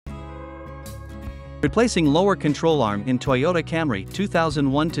Replacing lower control arm in Toyota Camry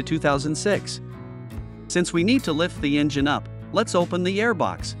 2001 to 2006. Since we need to lift the engine up, let's open the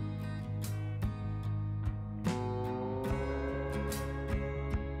airbox.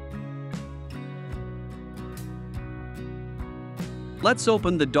 Let's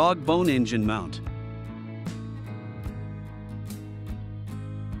open the dog bone engine mount.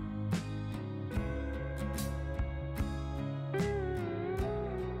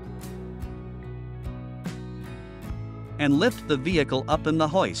 And lift the vehicle up in the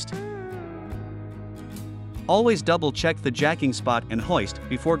hoist. Always double check the jacking spot and hoist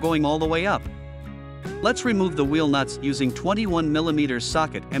before going all the way up. Let's remove the wheel nuts using 21mm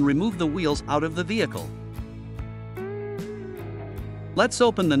socket and remove the wheels out of the vehicle. Let's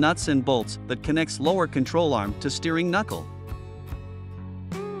open the nuts and bolts that connects lower control arm to steering knuckle.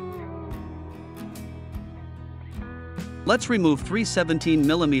 Let's remove 3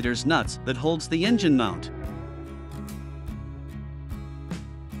 17mm nuts that holds the engine mount.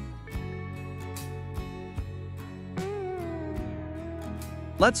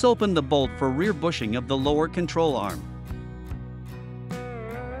 Let's open the bolt for rear bushing of the lower control arm.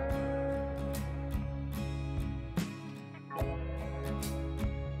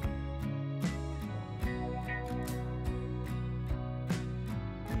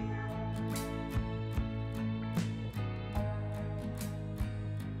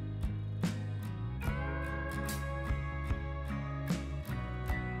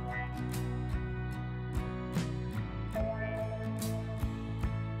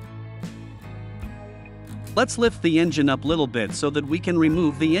 Let's lift the engine up a little bit so that we can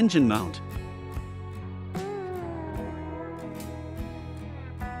remove the engine mount.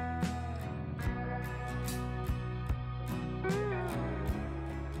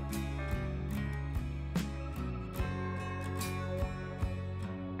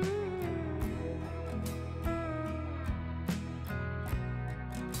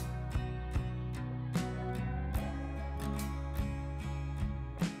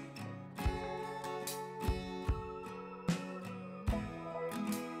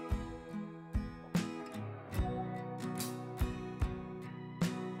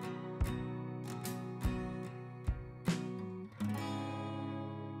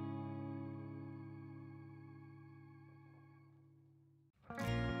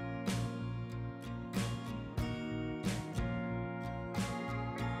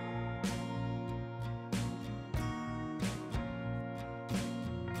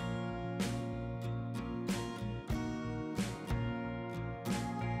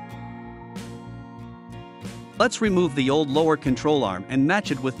 Let's remove the old lower control arm and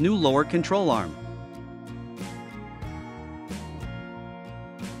match it with new lower control arm.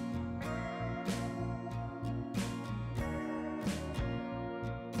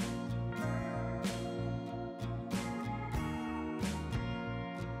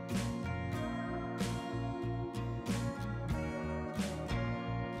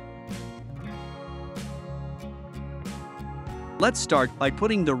 Let's start by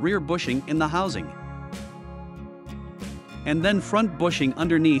putting the rear bushing in the housing, and then front bushing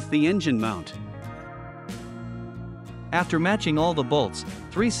underneath the engine mount. After matching all the bolts,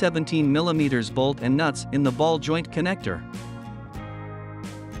 3 17mm bolt and nuts in the ball joint connector.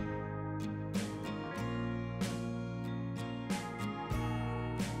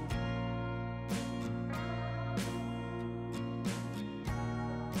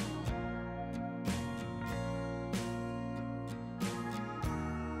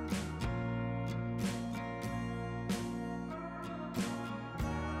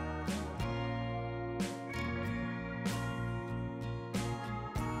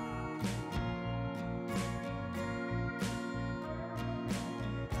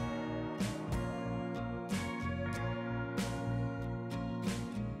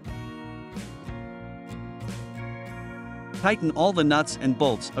 Tighten all the nuts and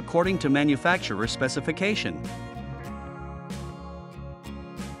bolts according to manufacturer specification.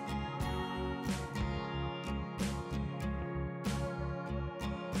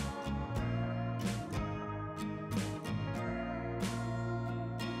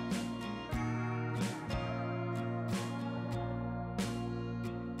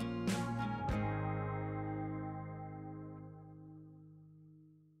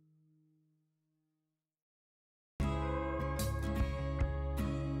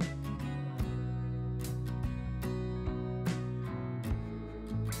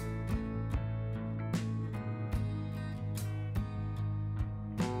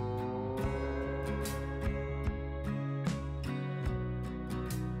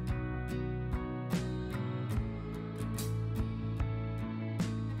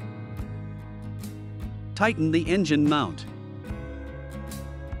 Tighten the engine mount.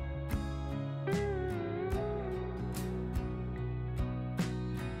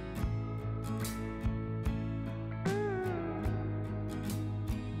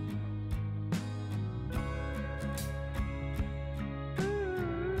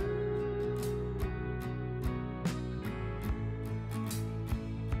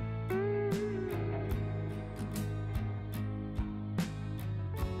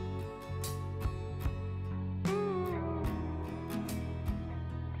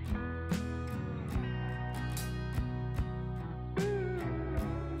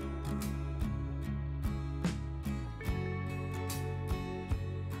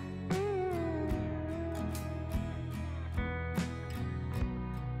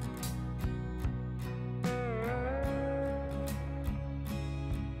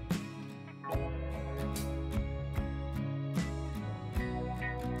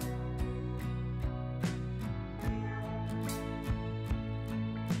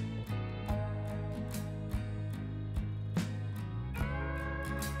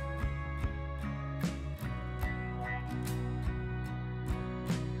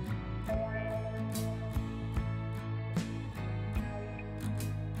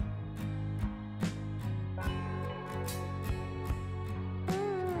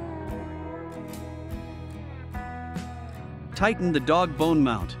 Tighten the dog bone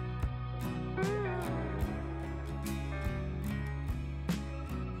mount.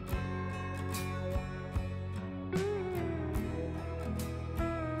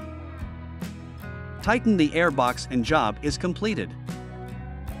 Tighten the airbox and job is completed.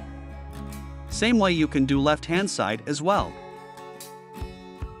 Same way you can do left hand side as well.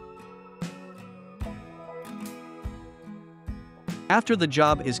 After the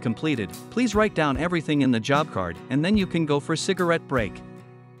job is completed, please write down everything in the job card and then you can go for cigarette break.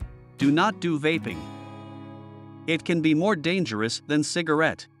 Do not do vaping. It can be more dangerous than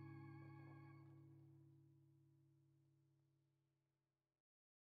cigarette.